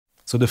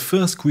So the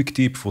first quick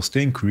tip for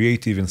staying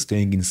creative and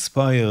staying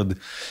inspired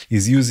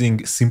is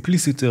using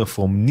Simpliciter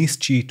from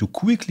Nischi to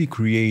quickly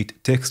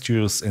create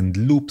textures and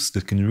loops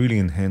that can really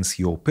enhance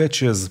your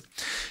patches.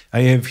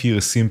 I have here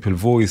a simple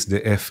voice, the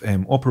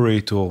FM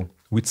operator,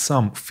 with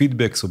some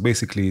feedback. So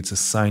basically it's a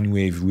sine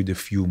wave with a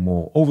few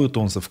more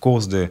overtones. Of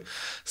course, the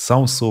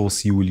sound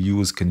source you will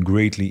use can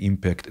greatly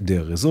impact the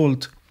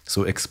result.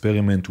 So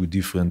experiment with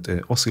different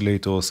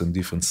oscillators and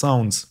different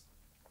sounds.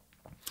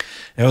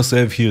 I also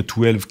have here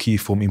 12 key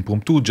from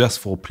Impromptu just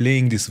for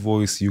playing this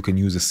voice. You can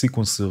use a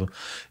sequencer.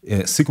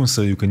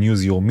 You can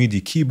use your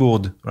MIDI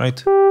keyboard, right?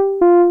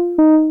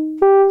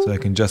 So I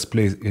can just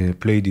play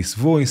this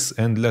voice,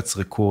 and let's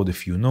record a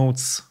few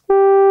notes.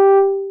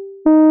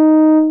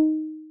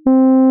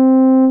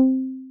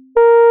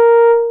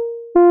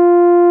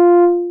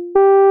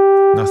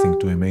 Nothing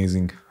too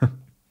amazing.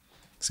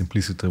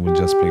 Simpliciter will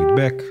just play it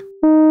back.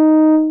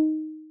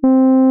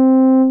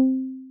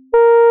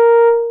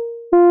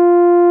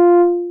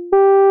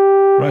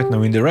 Right,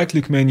 now in the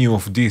right-click menu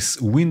of this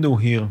window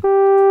here,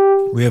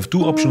 we have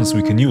two options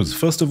we can use.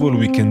 First of all,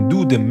 we can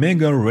do the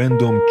mega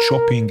random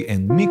chopping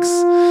and mix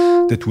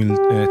that will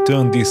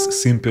turn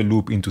this simple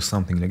loop into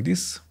something like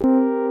this.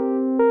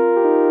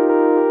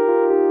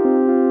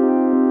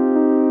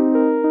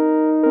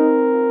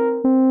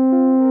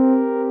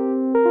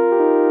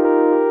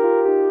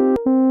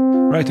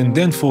 Right, and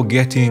then for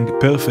getting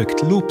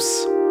perfect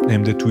loops,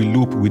 that will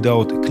loop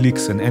without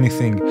clicks and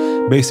anything,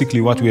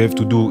 basically what we have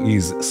to do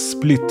is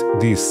split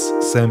this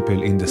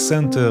sample in the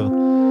center,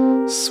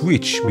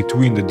 switch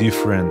between the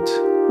different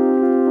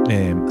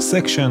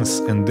sections,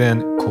 and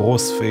then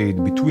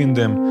crossfade between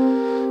them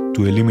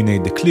to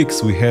eliminate the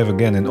clicks. We have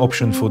again an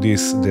option for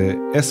this, the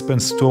S-Pen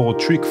store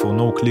trick for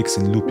no clicks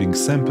in looping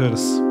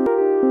samples.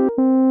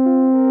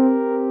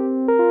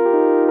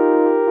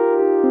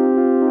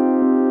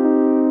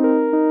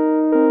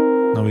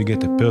 Now we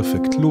get a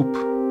perfect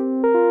loop.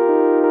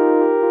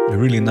 A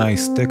really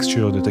nice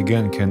texture that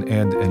again can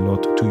add a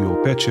lot to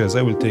your patches.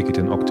 I will take it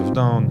an octave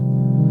down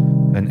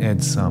and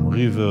add some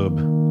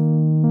reverb.